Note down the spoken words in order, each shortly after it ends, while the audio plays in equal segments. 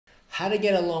how to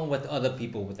get along with other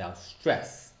people without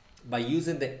stress by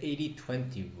using the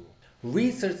 80-20 rule.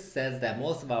 Research says that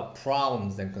most of our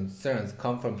problems and concerns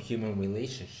come from human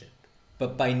relationships.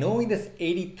 But by knowing this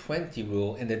 80-20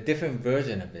 rule and the different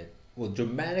version of it will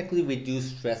dramatically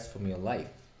reduce stress from your life.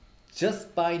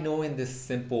 Just by knowing this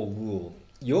simple rule,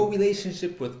 your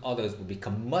relationship with others will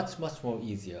become much more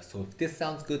easier. So if this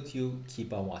sounds good to you,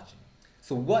 keep on watching.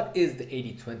 So what is the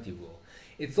 80-20 rule?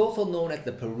 It's also known as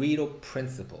the Pareto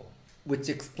principle, which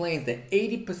explains that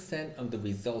 80% of the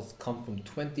results come from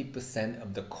 20%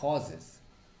 of the causes.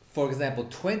 For example,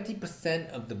 20%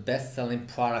 of the best-selling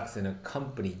products in a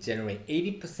company generate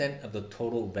 80% of the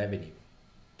total revenue.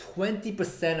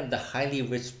 20% of the highly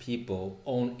rich people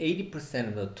own 80%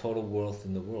 of the total wealth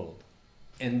in the world.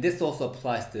 And this also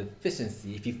applies to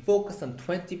efficiency. If you focus on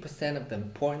 20% of the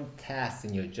important tasks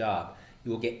in your job,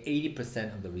 you will get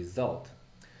 80% of the result.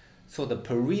 So the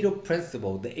Pareto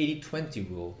principle, the 80-20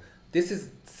 rule, this is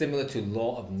similar to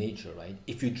law of nature, right?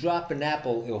 If you drop an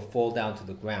apple, it will fall down to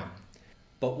the ground.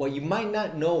 But what you might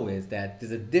not know is that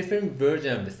there's a different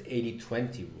version of this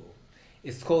 80-20 rule.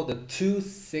 It's called the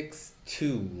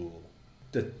 2-6-2 rule.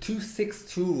 The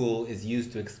 2-6-2 rule is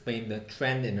used to explain the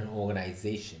trend in an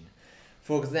organization.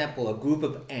 For example, a group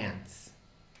of ants.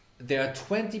 There are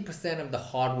 20% of the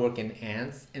hardworking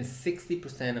ants and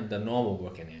 60% of the normal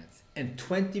working ants, and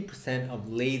 20% of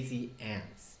lazy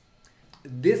ants.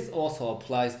 This also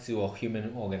applies to a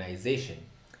human organization.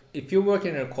 If you're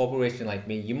working in a corporation like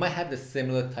me, you might have the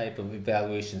similar type of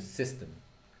evaluation system.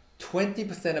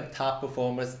 20% of top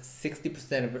performers,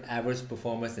 60% of average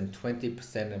performers, and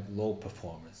 20% of low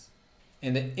performers.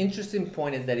 And the interesting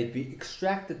point is that if you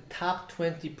extract the top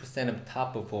 20% of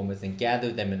top performers and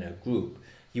gather them in a group,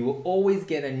 you will always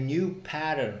get a new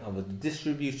pattern of a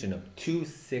distribution of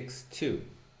 2-6-2.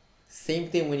 Same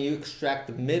thing when you extract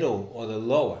the middle or the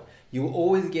lower, you will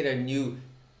always get a new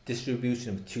distribution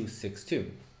of 2-6-2.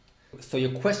 So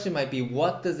your question might be,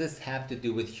 what does this have to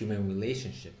do with human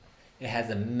relationship? It has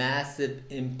a massive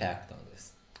impact on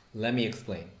this. Let me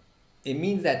explain. It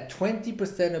means that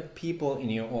 20% of people in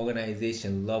your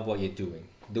organization love what you're doing,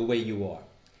 the way you are.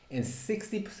 And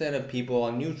 60% of people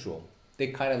are neutral. They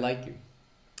kind of like you.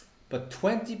 But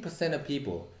 20% of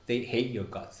people, they hate your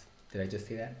guts. Did I just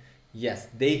say that? Yes,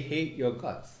 they hate your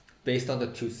guts based on the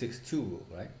 2-6-2 rule,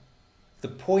 right? The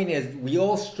point is, we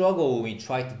all struggle when we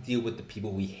try to deal with the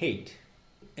people we hate.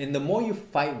 And the more you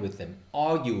fight with them,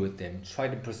 argue with them, try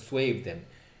to persuade them,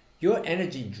 your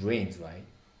energy drains, right?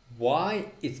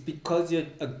 Why? It's because you're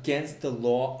against the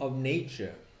law of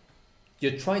nature.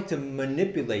 You're trying to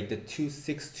manipulate the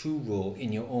 2-6-2 rule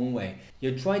in your own way.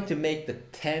 You're trying to make the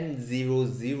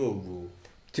 10-0-0 rule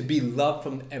to be loved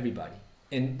from everybody.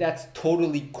 And that's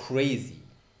totally crazy.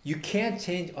 You can't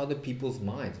change other people's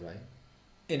minds, right?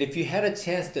 And if you had a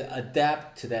chance to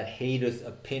adapt to that hater's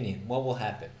opinion, what will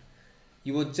happen?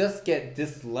 You will just get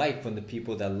dislike from the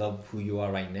people that love who you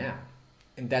are right now.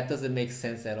 And that doesn't make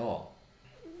sense at all.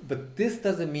 But this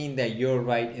doesn't mean that you're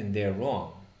right and they're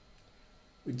wrong.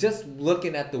 We're just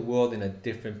looking at the world in a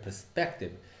different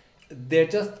perspective. They're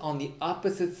just on the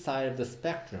opposite side of the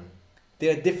spectrum.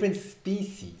 They're different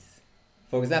species.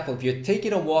 For example, if you're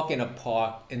taking a walk in a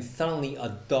park and suddenly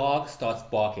a dog starts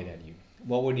barking at you,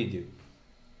 what would you do?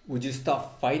 Would you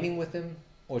start fighting with him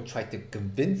or try to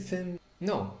convince him?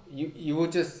 No, you will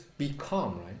just be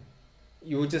calm, right?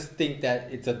 You will just think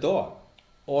that it's a dog.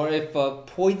 Or if a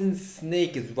poison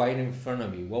snake is right in front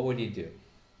of you, what would you do?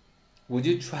 Would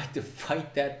you try to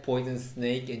fight that poison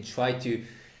snake and try to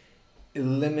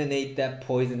eliminate that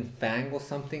poison fang or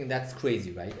something? That's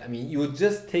crazy, right? I mean, you would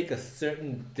just take a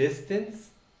certain distance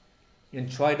and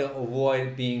try to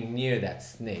avoid being near that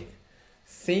snake.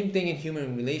 Same thing in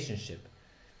human relationship.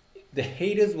 The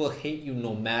haters will hate you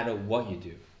no matter what you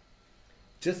do.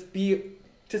 Just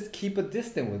keep a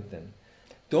distance with them.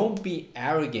 Don't be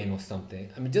arrogant or something.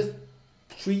 I mean, just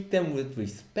treat them with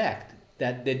respect,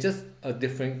 that they're just a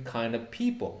different kind of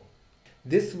people.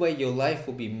 This way your life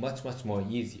will be much more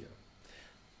easier.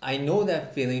 I know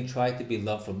that feeling, try to be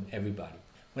loved from everybody.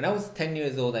 When I was 10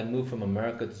 years old, I moved from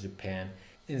America to Japan.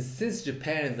 And since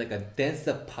Japan is like a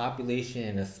denser population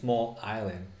in a small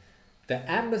island, the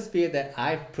atmosphere that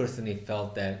I've personally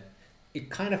felt that it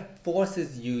kind of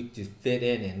forces you to fit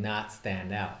in and not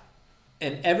stand out.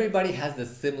 And everybody has the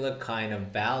similar kind of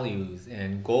values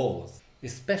and goals.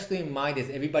 Especially in my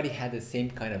days, everybody had the same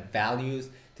kind of values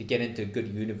to get into a good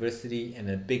university and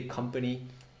a big company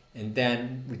and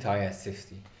then retire at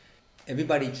 60.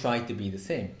 Everybody tried to be the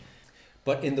same.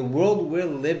 But in the world we're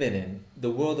living in,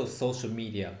 the world of social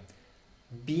media,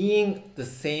 being the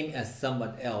same as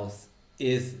someone else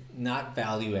is not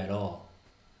value at all.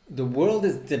 The world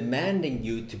is demanding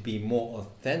you to be more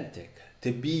authentic,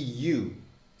 to be you.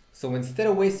 So instead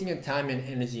of wasting your time and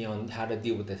energy on how to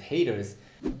deal with the haters,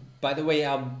 by the way,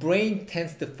 our brain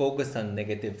tends to focus on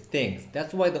negative things.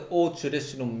 That's why the old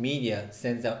traditional media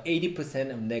sends out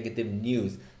 80% of negative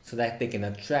news so that they can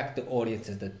attract the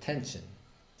audience's attention.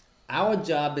 Our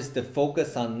job is to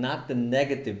focus on not the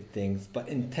negative things, but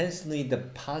intentionally the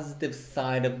positive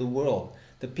side of the world.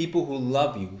 The people who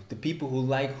love you, the people who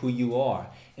like who you are,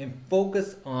 and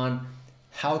focus on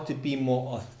how to be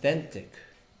more authentic.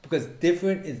 Because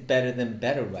different is better than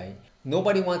better, right?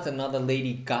 Nobody wants another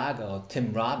Lady Gaga or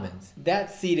Tim Robbins.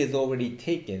 That seat is already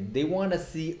taken. They want to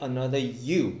see another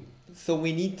you. So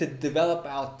we need to develop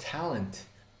our talent,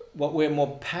 what we're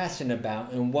more passionate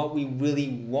about, and what we really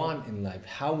want in life,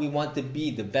 how we want to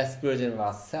be the best version of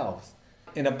ourselves.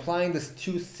 And applying this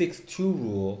 2-6-2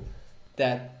 rule,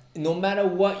 that no matter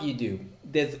what you do,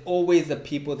 there's always the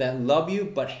people that love you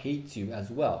but hate you as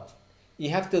well. You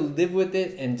have to live with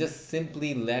it and just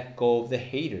simply let go of the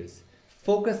haters.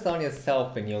 Focus on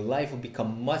yourself and your life will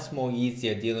become much more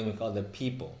easier dealing with other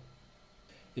people.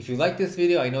 If you like this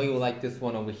video, I know you will like this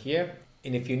one over here.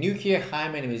 And if you're new here, hi,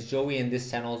 my name is Joey and this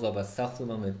channel is all about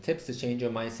self-development tips to change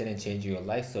your mindset and change your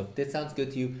life. So if this sounds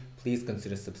good to you, please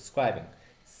consider subscribing.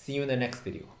 See you in the next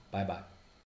video. Bye bye.